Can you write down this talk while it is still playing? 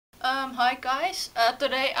Hi guys,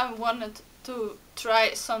 today I wanted to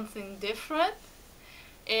try something different.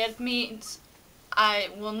 It means I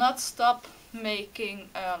will not stop making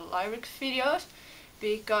lyric videos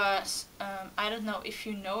because I don't know if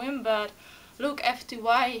you know him, but Luke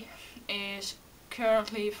FTY is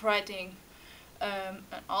currently writing an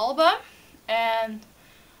album, and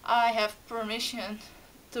I have permission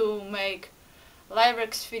to make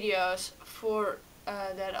lyrics videos for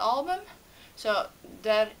that album. So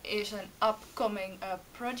that is an upcoming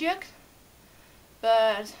project.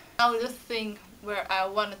 But now the thing where I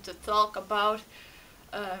wanted to talk about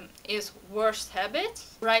is worst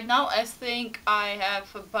habits. Right now I think I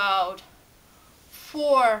have about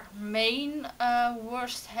 4 main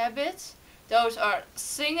worst habits. Those are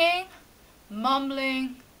singing,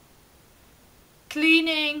 mumbling,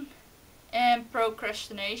 cleaning, and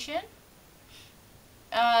procrastination.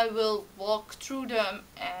 I will walk through them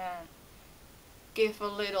and give a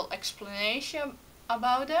little explanation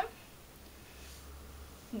about them.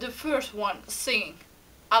 The first one, singing.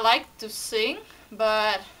 I like to sing,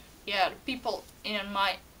 but yeah, the people in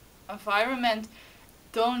my environment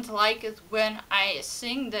don't like it when I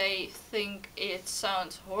sing. They think it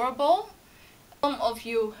sounds horrible. Some of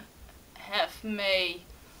you may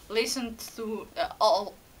listened to the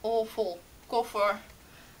awful cover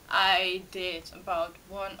I did about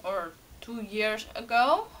 1 or 2 years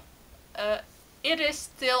ago. It is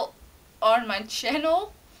still on my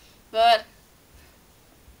channel, but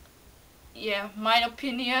yeah, my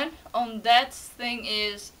opinion on that thing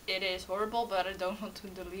is it is horrible, but I don't want to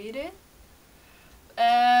delete it.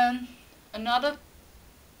 And another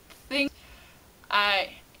thing,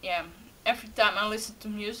 every time I listen to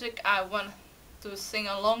music I want to sing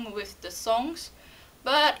along with the songs,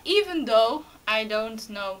 but even though I don't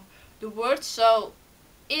know the words, so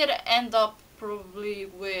it end up probably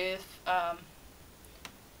with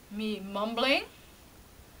me mumbling.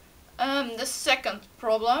 The second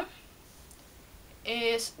problem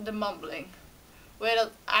is the mumbling.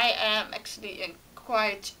 Well, I am actually a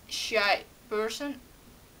quite shy person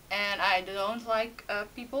and I don't like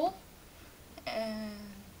people, and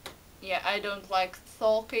yeah, I don't like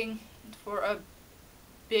talking for a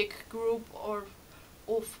big group or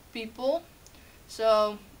of people.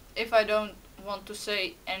 So if I don't want to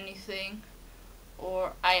say anything,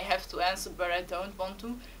 or I have to answer but I don't want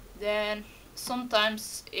to, then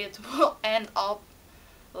sometimes it will end up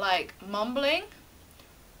like mumbling.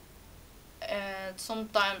 And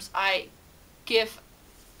sometimes I give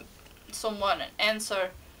someone an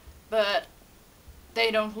answer but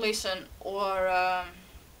they don't listen, or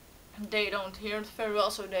they don't hear it very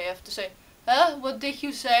well, so they have to say, huh, what did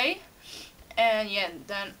you say? And yeah,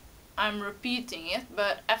 then I'm repeating it,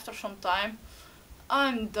 but after some time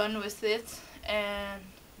I'm done with it, and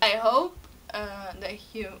I hope that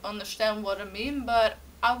you understand what I mean. But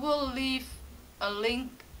I will leave a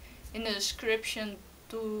link in the description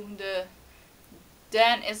to the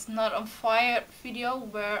Dan Is Not On Fire video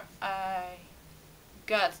where I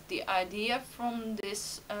got the idea from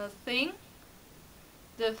this thing.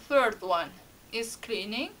 The third one is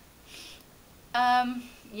cleaning.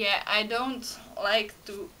 Yeah, I don't like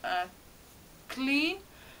to clean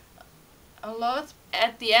a lot.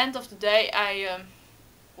 At the end of the day,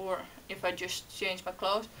 or if I just change my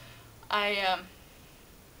clothes, I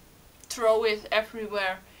throw it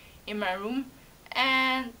everywhere in my room.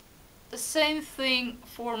 And the same thing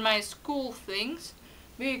for my school things,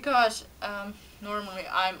 because normally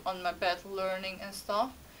I'm on my bed learning and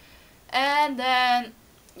stuff. And then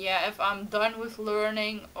yeah, if I'm done with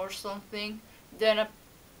learning or something, then I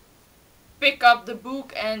pick up the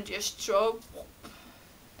book and just throw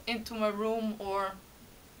into my room, or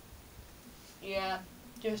yeah,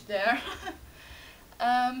 just there.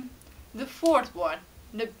 The fourth one,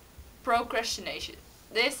 the procrastination.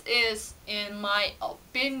 This is, in my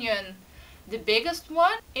opinion, the biggest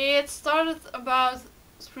one. It started about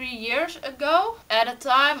 3 years ago. At the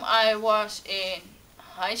time I was in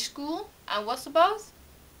high school. I was about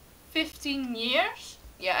 15 years.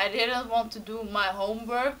 Yeah, I didn't want to do my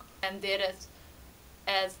homework and did it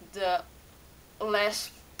at the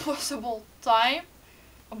last possible time.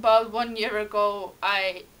 About 1 year ago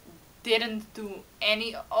I didn't do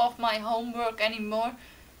any of my homework anymore,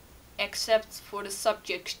 except for the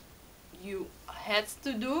subjects you had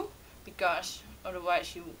to do, because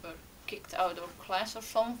otherwise you were kicked out of class or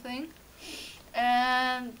something.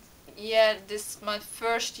 And yeah, this is my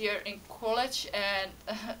first year in college, and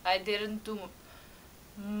I didn't do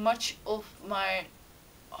much of my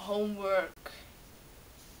homework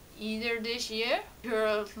either this year.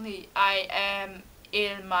 Currently I am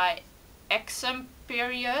in my exam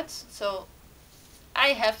period, so I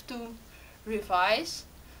have to revise,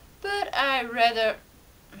 but I rather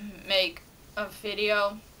make a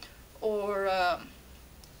video or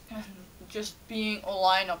just being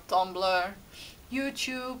online on Tumblr,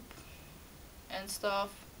 YouTube and stuff.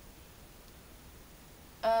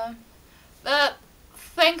 But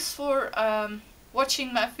thanks for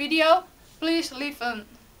watching my video. Please leave a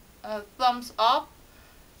thumbs up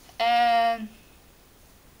and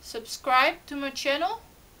subscribe to my channel.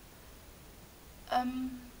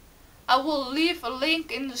 I will leave a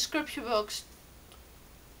link in the description box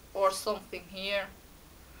or something here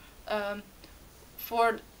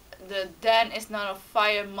for the Dan is not a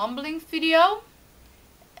fire mumbling video,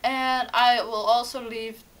 and I will also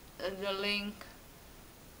leave the link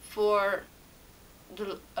for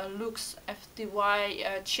the Lux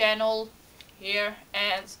FTY channel here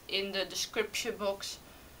and in the description box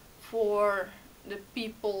for the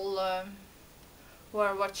people who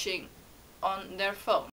are watching on their phone.